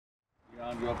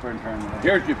Go up there and turn that.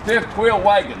 Here's your fifth wheel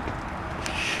wagon.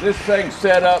 This thing's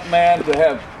set up, man, to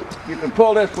have, you can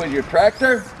pull this with your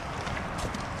tractor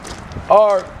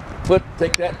or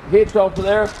take that hitch off of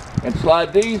there and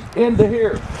slide these into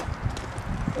here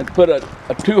and put a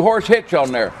 2-horse hitch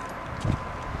on there.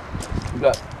 We've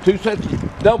got 2 sets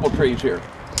of double trees here.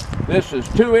 This is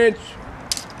 2-inch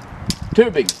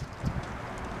tubing.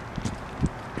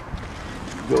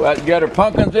 Go out and gather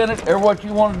pumpkins in it, or what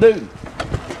you want to do.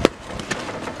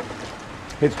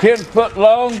 It's 10 foot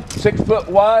long, 6 foot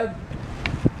wide.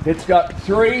 It's got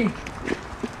 3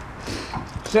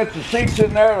 sets of seats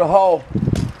in there to haul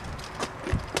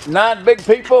 9 big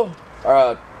people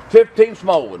or 15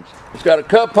 small ones. It's got a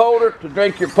cup holder to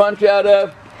drink your punch out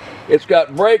of. It's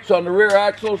got brakes on the rear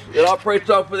axles. It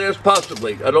operates off of this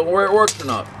possibly. I don't know where it works or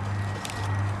not.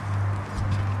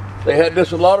 They had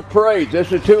this a lot of parades.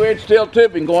 This is 2-inch steel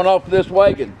tubing going off of this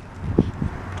wagon.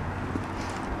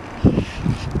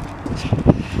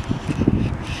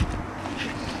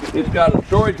 It's got a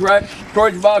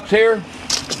storage box here.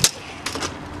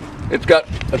 It's got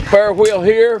a spare wheel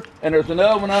here, and there's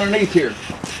another one underneath here.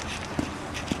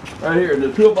 Right here,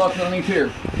 the toolbox underneath here.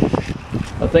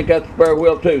 I think that's a spare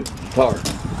wheel too, Tarps.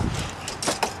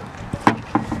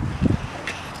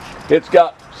 It's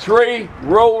got 3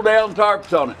 roll down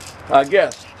tarps on it, I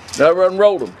guess. Never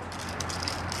unrolled them.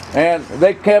 And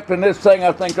they kept in this thing,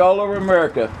 I think, all over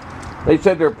America. They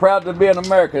said they're proud to be an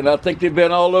American. I think they've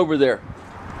been all over there.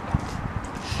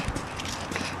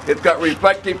 It's got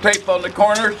reflective tape on the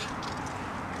corners.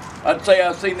 I'd say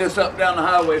I've seen this up and down the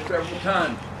highway several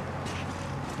times.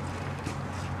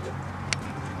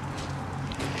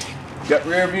 Got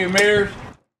rear view mirrors.